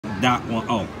that one.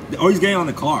 Oh, he's getting on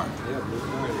the car.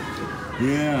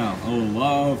 Yeah, I would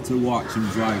love to watch him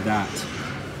drive that.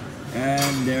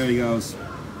 And there he goes.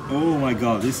 Oh my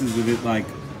god, this is a bit like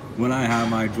when I have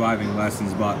my driving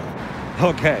lessons, but...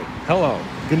 Okay, hello,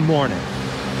 good morning.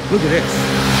 Look at this.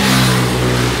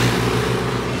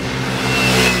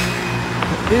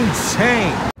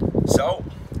 Insane. So,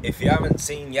 if you haven't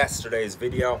seen yesterday's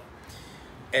video,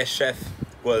 Eshef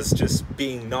was just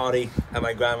being naughty at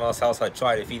my grandma's house. I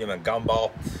tried to feed him a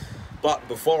gumball, but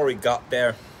before we got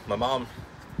there, my mom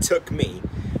took me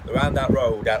around that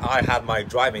road that I had my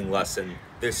driving lesson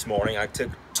this morning. I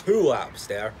took 2 laps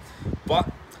there,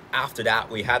 but after that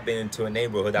we had been into a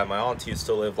neighborhood that my aunt used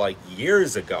to live like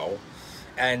years ago,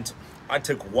 and I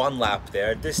took 1 lap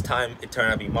there. This time it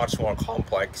turned out to be much more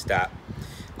complex, that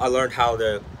I learned how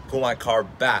to pull my car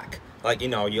back. Like, you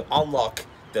know, you unlock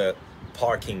the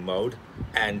parking mode,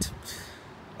 and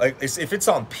like if it's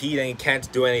on P, then you can't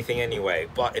do anything anyway.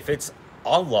 But if it's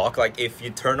unlocked, like if you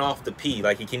turn off the P,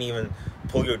 like you can even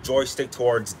pull your joystick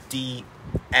towards D,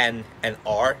 N, and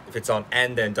R. If it's on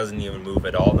N, then it doesn't even move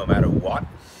at all, no matter what.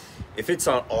 If it's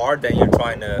on R, then you're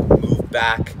trying to move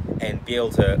back and be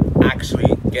able to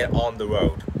actually get on the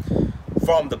road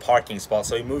from the parking spot.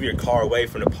 So you move your car away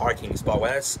from the parking spot.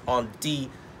 When it's on D,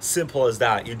 simple as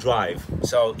that, you drive.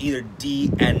 So either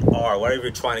D, N, R, whatever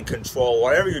you're trying to control,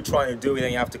 whatever you're trying to do,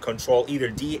 then you have to control either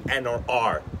D, N, or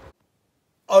R.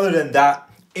 Other than that,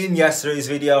 in yesterday's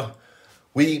video,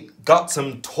 we got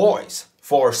some toys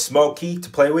for Smokey to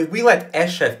play with. We let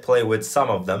Eshef play with some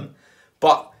of them,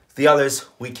 but the others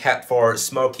we kept for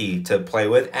Smokey to play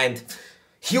with, and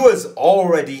he was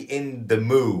already in the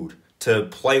mood to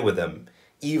play with them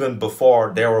even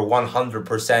before they were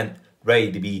 100%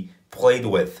 ready to be played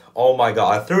with. Oh my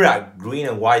god, I threw that green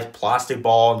and white plastic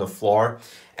ball on the floor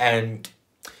and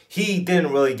he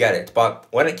didn't really get it. But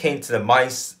when it came to the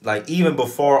mice, like even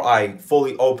before I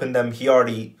fully opened them, he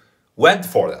already went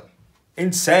for them.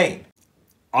 Insane.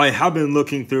 I have been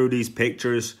looking through these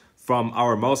pictures from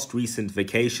our most recent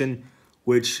vacation,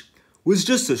 which was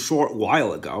just a short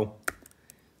while ago.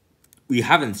 We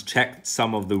haven't checked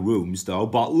some of the rooms though,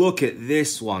 but look at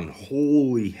this one.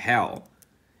 Holy hell.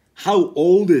 How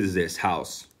old is this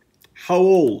house? How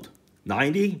old?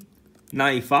 90?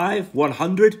 95?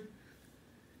 100?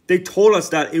 They told us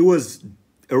that it was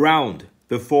around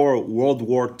before World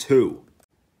War II.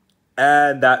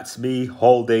 And that's me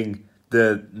holding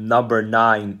the number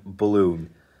 9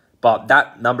 balloon. But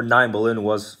that number 9 balloon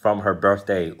was from her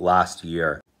birthday last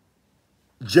year.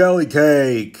 Jelly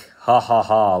cake! Ha ha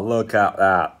ha, look at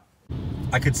that.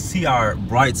 I could see our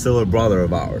bright silver brother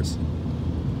of ours.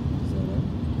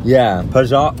 Yeah,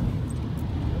 Peugeot.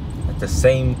 Like the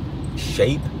same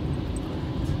shape,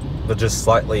 but just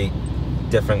slightly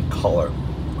different color.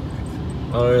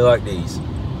 I really like these.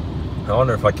 I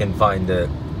wonder if I can find the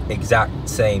exact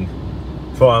same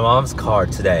for my mom's car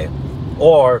today,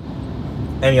 or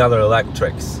any other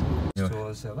electrics.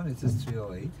 207, it is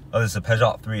 308. Oh, this is a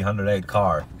Peugeot 308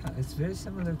 car. Yeah, it's very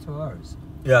similar to ours.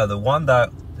 Yeah, the one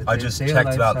that I just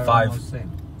checked about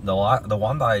the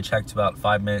one that I checked about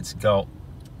 5 minutes ago,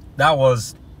 that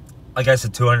was, I guess, a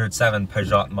 207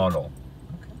 Peugeot model.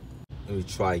 Okay. Let me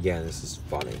try again. This is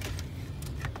funny.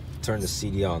 Turn the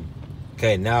CD on.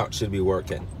 Okay, now it should be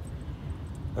working.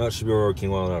 Now it should be working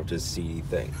well enough, this CD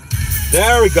thing.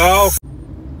 There we go.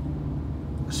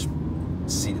 Let's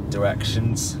see the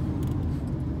directions.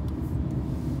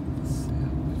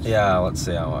 Yeah, let's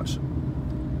see how much.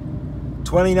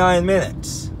 29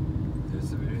 minutes.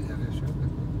 There's a very heavy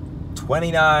traffic.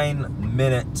 29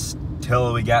 minutes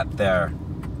till we get there.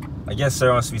 I guess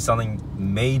there must be something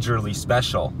majorly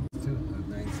special.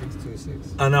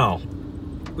 9626. I know.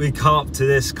 We come up to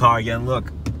this car again.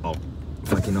 Look. Oh,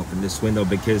 if I can open this window,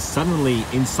 because suddenly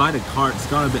inside the car it's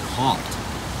got a bit hot.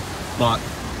 But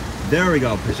there we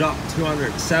go. Peugeot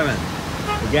 207.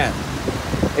 Again.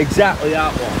 Exactly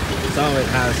that one. Some of it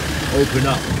has opened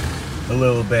up a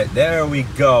little bit. There we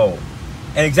go.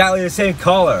 And exactly the same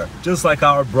color, just like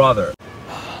our brother.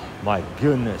 My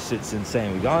goodness, it's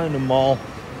insane. We got in the mall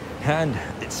and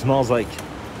it smells like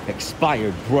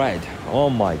expired bread. Oh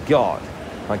my god.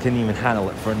 I couldn't even handle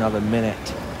it for another minute.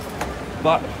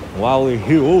 But while we're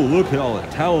here, oh, look at all the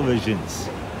televisions.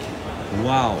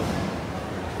 Wow.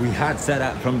 We had said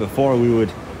that from before we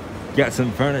would get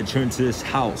some furniture into this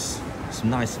house. Some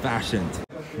nice fashioned.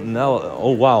 No,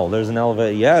 oh wow, there's an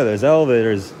elevator. Yeah, there's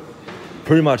elevators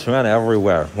pretty much around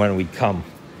everywhere when we come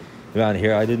around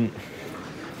here. I didn't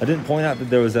point out that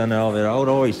there was an elevator. I would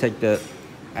always take the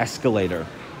escalator.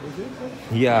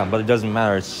 Yeah, but it doesn't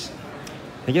matter.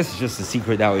 I guess it's just a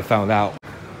secret that we found out.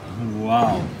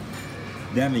 Wow.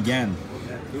 Them again.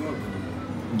 Two of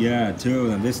them. Yeah, two of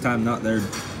them. This time not they're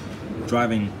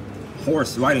riding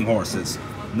horses,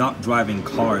 not driving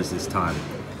cars this time.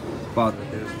 But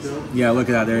yeah, look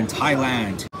at that. They're in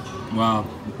Thailand. Wow,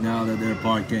 now that they're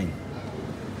parking.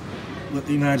 Look,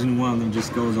 imagine one of them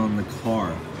just goes on the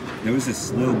car. There was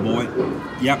this little boy.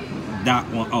 Yep, that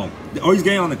one. Oh, he's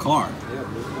getting on the car.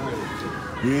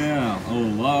 Yeah, I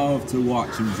would love to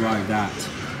watch him drive that.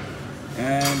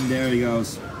 And there he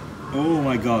goes. Oh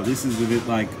my god, this is a bit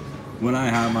like when I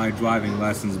had my driving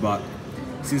lessons, but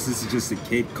since this is just a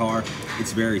kid car,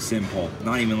 it's very simple.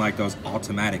 Not even like those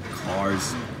automatic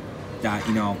cars that,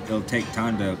 you know, it'll take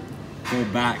time to pull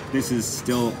back. This is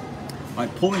still,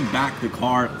 like pulling back the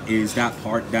car is that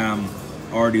part that I'm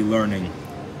already learning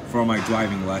for my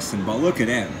driving lesson. But look at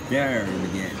him, there it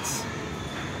begins.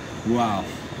 Wow,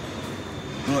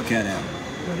 look at him,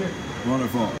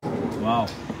 wonderful. Wow,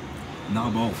 now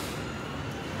both.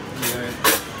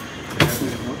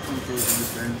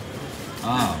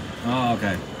 Oh,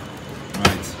 okay.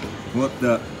 Right. What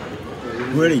are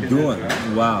they doing?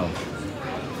 Wow.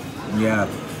 Yeah,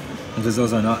 because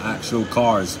those are not actual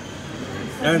cars.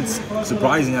 And it's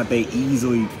surprising that they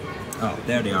easily, oh,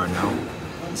 there they are now.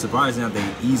 It's surprising that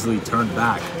they easily turned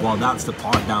back. Well, that's the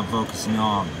part that I'm focusing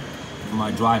on for my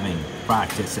driving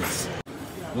practices.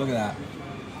 Look at that.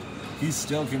 He's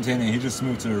still continuing. He just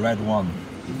moved to the red one.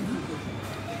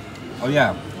 Oh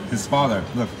yeah, his father,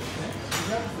 look,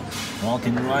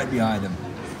 walking right behind him.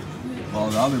 Well,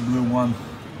 the other blue one,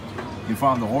 in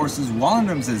front of the horses, one of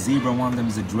them's a zebra, one of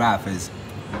them's a giraffe, as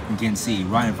you can see,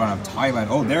 right in front of Thailand.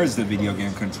 Oh, there's the video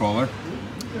game controller.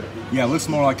 Yeah, it looks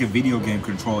more like a video game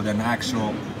controller than an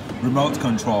actual remote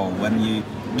control when you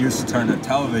used to turn the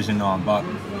television on, but,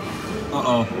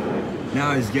 uh-oh,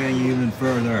 now he's getting even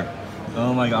further.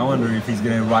 Oh my god, I wonder if he's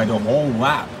gonna ride the whole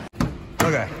lap.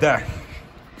 Okay, there.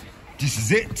 This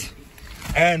is it.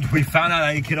 And we found out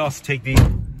that you can also take the...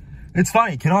 It's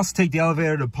funny, you can also take the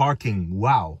elevator to parking.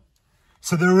 Wow.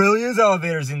 So there really is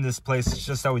elevators in this place, it's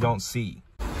just that we don't see.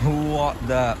 What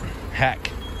the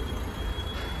heck?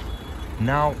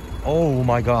 Now, oh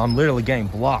my god, I'm literally getting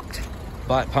blocked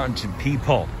by a bunch of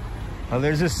people.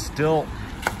 There's still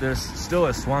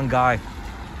this one guy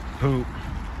who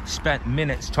spent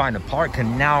minutes trying to park,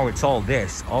 and now it's all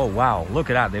this. Oh wow, look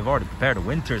at that. They've already prepared the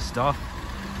winter stuff.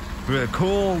 Really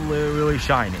cool, really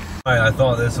shiny. I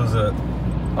thought that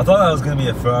was gonna be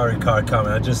a Ferrari car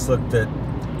coming. I just looked at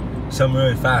some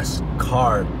really fast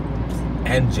car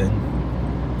engine,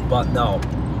 but no,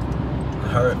 I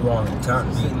heard it wrong. It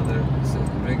can't be. It's a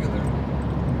regular.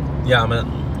 Yeah, I mean,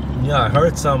 yeah, I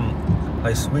heard some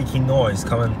like squeaky noise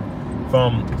coming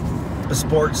from a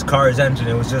sports car's engine.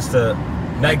 It was just a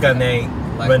Megane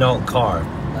Renault car.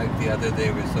 Like the other day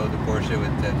we saw the Porsche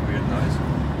with that weird noise.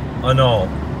 Oh no,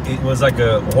 it was like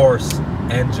a horse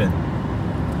engine.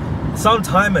 Some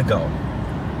time ago.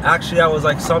 Actually, that was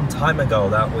like some time ago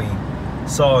that we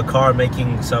saw a car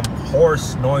making some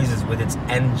horse noises with its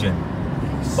engine.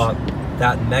 But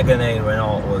that Megane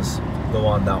Renault was the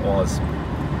one that was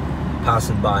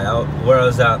passing by out.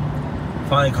 Whereas that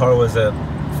funny car was a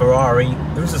Ferrari.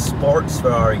 It was a sports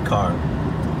Ferrari car.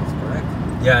 That's correct.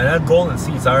 Yeah, and it had golden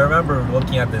seats. I remember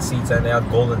looking at the seats and they had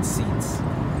golden seats.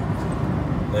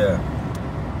 Yeah.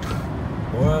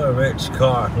 What a rich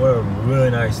car. What a really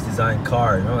nice design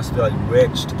car. You must be like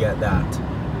rich to get that.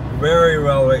 Very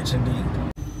well rich indeed.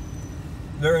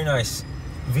 Very nice.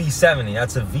 V70.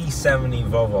 That's a V70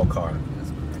 Volvo car.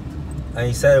 That's correct. And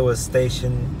you said it was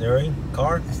stationary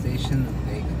car? Station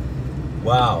wagon.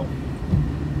 Wow.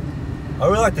 I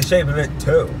really like the shape of it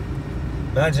too.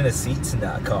 Imagine the seats in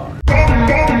that car.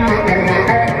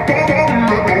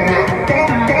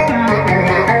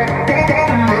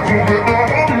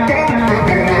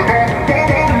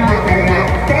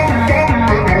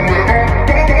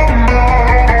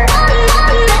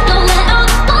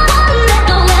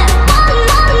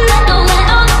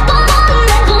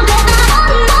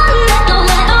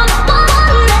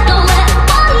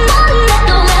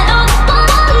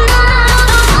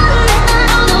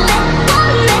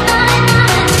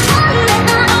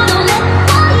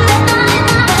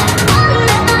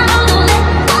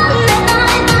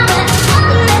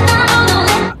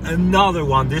 Another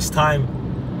one, this time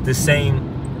the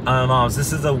same models.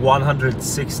 This is a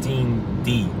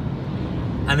 116D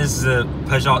and this is a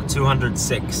Peugeot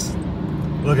 206.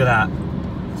 Look at that.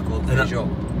 It's called Peugeot.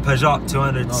 Peugeot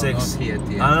 206. No, not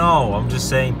Fiat, I know, I'm just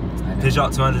saying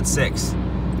Peugeot 206.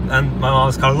 And my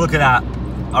mom's car, look at that.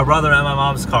 Our brother and my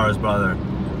mom's car's brother.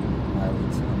 I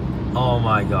would say. Oh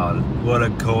my god, what a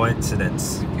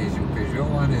coincidence. The Peugeot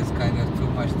one is kind of too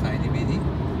much tiny bitty.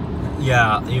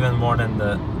 Yeah, even more than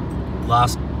the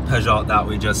last Peugeot that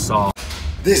we just saw.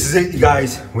 This is it, you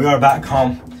guys. We are back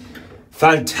home.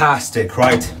 Fantastic,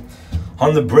 right?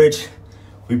 On the bridge,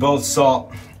 we both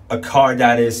saw a car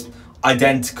that is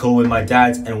identical with my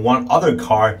dad's and one other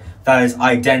car that is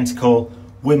identical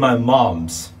with my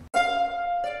mom's.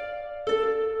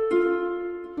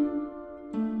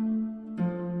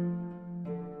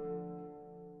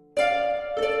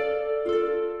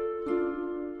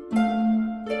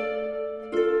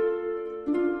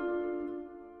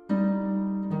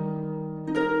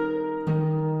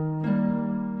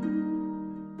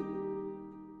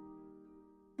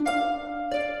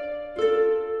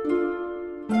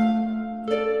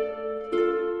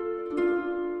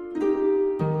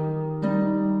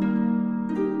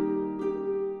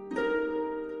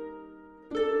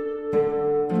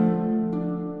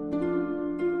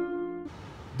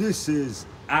 This is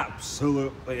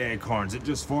absolutely acorns. It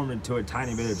just formed into a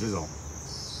tiny bit of drizzle.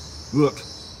 Look.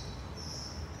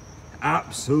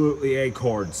 Absolutely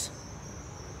acorns.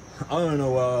 I don't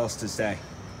know what else to say.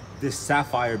 This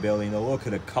sapphire building, the look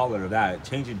of the color of that,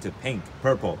 changing to pink,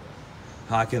 purple.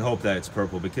 I can hope that it's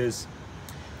purple because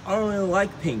I don't really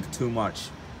like pink too much,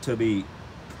 to be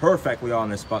perfectly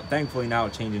honest, but thankfully now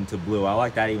it's changing to blue. I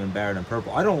like that even better than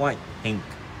purple. I don't like pink.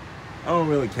 I don't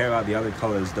really care about the other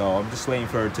colors though. I'm just waiting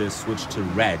for it to switch to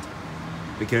red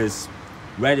because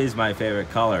red is my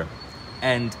favorite color.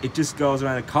 And it just goes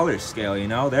around a color scale, you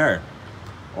know, there.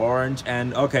 Orange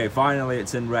and, okay, finally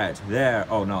it's in red. There,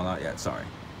 oh no, not yet, sorry.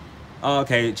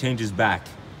 Okay, it changes back.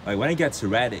 Like when it gets to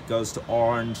red, it goes to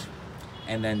orange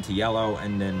and then to yellow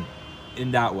and then in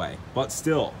that way. But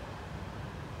still,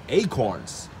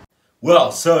 acorns.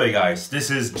 Well, so you guys,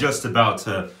 this is just about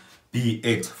to be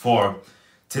it for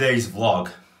today's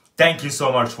vlog. Thank you so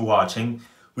much for watching.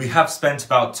 We have spent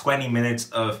about 20 minutes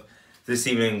of this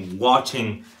evening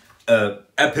watching an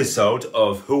episode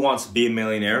of Who Wants to Be a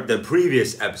Millionaire, the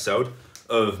previous episode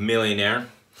of Millionaire.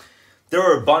 There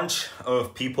were a bunch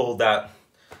of people that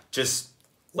just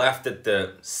left at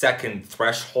the second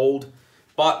threshold,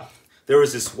 but there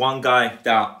was this one guy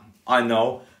that I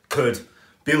know could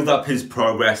build up his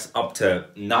progress up to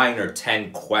 9 or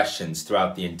 10 questions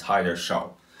throughout the entire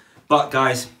show. But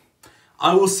guys,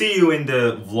 I will see you in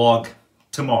the vlog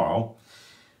tomorrow.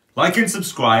 Like and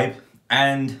subscribe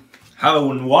and have a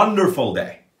wonderful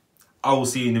day. I will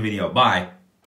see you in the video. Bye.